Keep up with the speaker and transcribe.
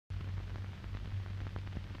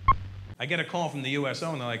I get a call from the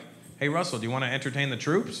USO and they're like, hey Russell, do you want to entertain the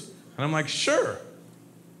troops? And I'm like, sure.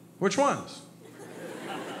 Which ones?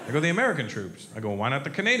 They go, the American troops. I go, why not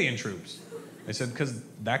the Canadian troops? They said, because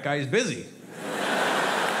that guy's busy.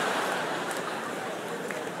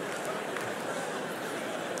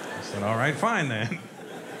 I said, all right, fine then.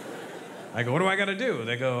 I go, what do I got to do?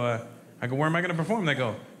 They go, I go, where am I going to perform? They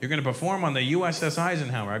go, you're going to perform on the USS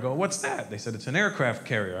Eisenhower. I go, what's that? They said, it's an aircraft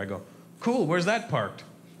carrier. I go, cool, where's that parked?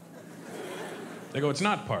 They go, it's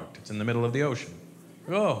not parked. It's in the middle of the ocean. I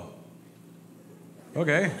go, oh,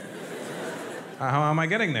 okay. How am I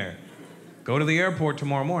getting there? Go to the airport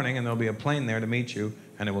tomorrow morning and there'll be a plane there to meet you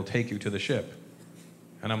and it will take you to the ship.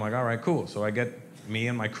 And I'm like, all right, cool. So I get me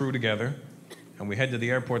and my crew together and we head to the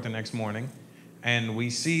airport the next morning and we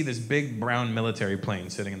see this big brown military plane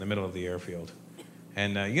sitting in the middle of the airfield.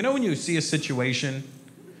 And you know when you see a situation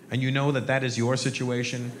and you know that that is your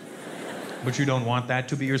situation, but you don't want that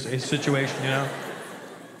to be your situation, you know?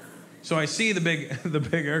 So I see the big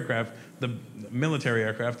aircraft, the military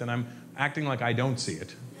aircraft, and I'm acting like I don't see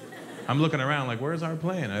it. I'm looking around like, where's our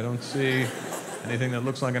plane? I don't see anything that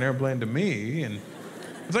looks like an airplane to me. And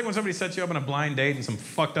it's like when somebody sets you up on a blind date and some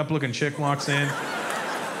fucked up looking chick walks in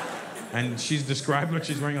and she's described what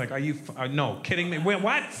she's wearing, like, are you, no, kidding me? Wait,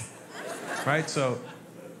 what? Right, so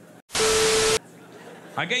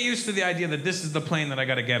I get used to the idea that this is the plane that I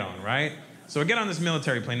gotta get on, right? So I get on this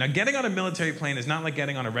military plane. Now, getting on a military plane is not like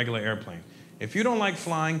getting on a regular airplane. If you don't like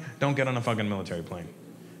flying, don't get on a fucking military plane.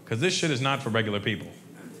 Because this shit is not for regular people.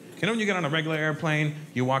 You know when you get on a regular airplane,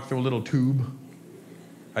 you walk through a little tube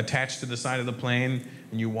attached to the side of the plane,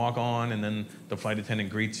 and you walk on, and then the flight attendant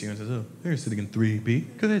greets you and says, oh, they're sitting in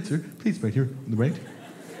 3B. Go ahead, sir. Please, right here on the right.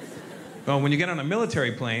 Well, when you get on a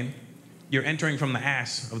military plane, you're entering from the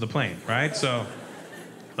ass of the plane, right? So,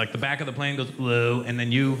 like the back of the plane goes low, and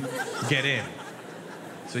then you get in.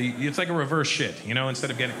 So it's like a reverse shit, you know,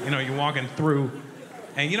 instead of getting, you know, you're walking through.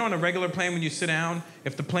 And you know on a regular plane when you sit down,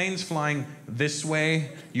 if the plane's flying this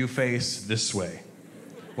way, you face this way.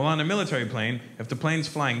 Well, on a military plane, if the plane's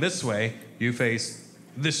flying this way, you face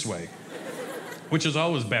this way. Which is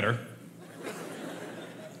always better,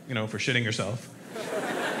 you know, for shitting yourself.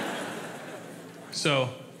 So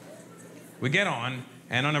we get on,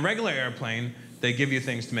 and on a regular airplane, they give you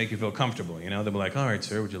things to make you feel comfortable, you know? They'll be like, all right,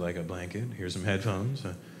 sir, would you like a blanket? Here's some headphones,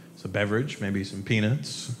 some beverage, maybe some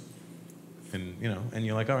peanuts. And, you know, and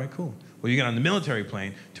you're like, all right, cool. Well, you get on the military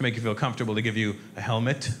plane to make you feel comfortable. They give you a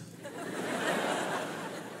helmet,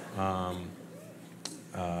 a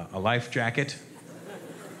life jacket,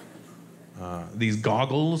 these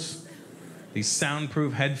goggles, these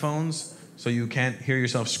soundproof headphones so you can't hear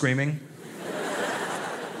yourself screaming.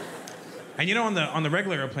 And you know, on the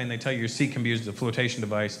regular airplane, they tell you your seat can be used as a flotation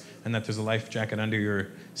device and that there's a life jacket under your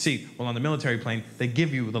seat. Well, on the military plane, they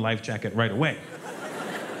give you the life jacket right away.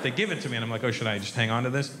 They give it to me, and I'm like, oh, should I just hang on to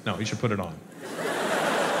this? No, you should put it on.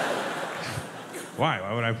 Why?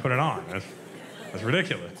 Why would I put it on? That's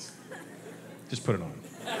ridiculous. Just put it on.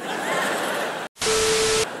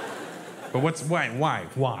 But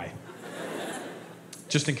why?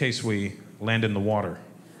 Just in case we land in the water.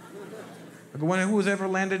 Who's ever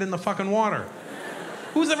landed in the fucking water?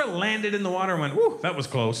 Who's ever landed in the water and went, whew, that was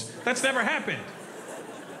close? That's never happened.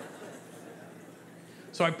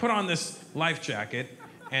 So I put on this life jacket,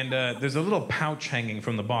 and there's a little pouch hanging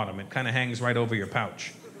from the bottom. It kind of hangs right over your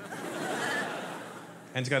pouch.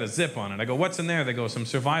 And it's got a zip on it. I go, what's in there? They go, some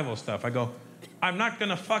survival stuff. I go, I'm not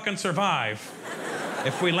gonna fucking survive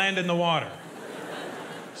if we land in the water.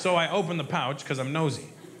 So I open the pouch, because I'm nosy.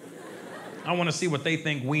 I want to see what they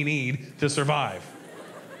think we need to survive.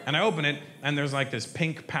 And I open it, and there's like this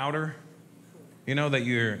pink powder, you know, that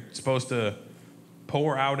you're supposed to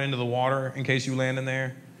pour out into the water in case you land in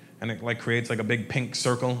there. And it like creates like a big pink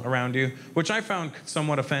circle around you, which I found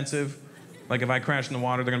somewhat offensive. Like if I crash in the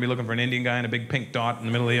water, they're gonna be looking for an Indian guy in a big pink dot in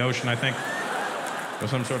the middle of the ocean, I think.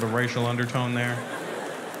 There's some sort of racial undertone there.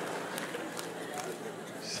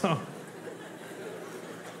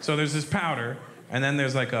 So there's this powder, and then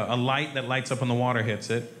there's like a light that lights up when the water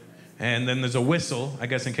hits it. And then there's a whistle, I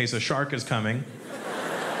guess in case a shark is coming.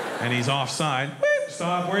 And he's offside. Whoop,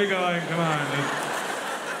 stop, where are you going? Come on.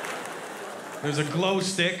 There's a glow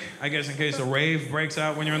stick, I guess in case a rave breaks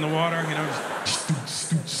out when you're in the water. You know,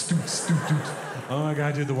 just... Oh my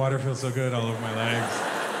God, dude, the water feels so good all over my legs.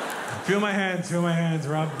 Feel my hands,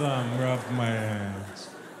 rub them, rub my hands.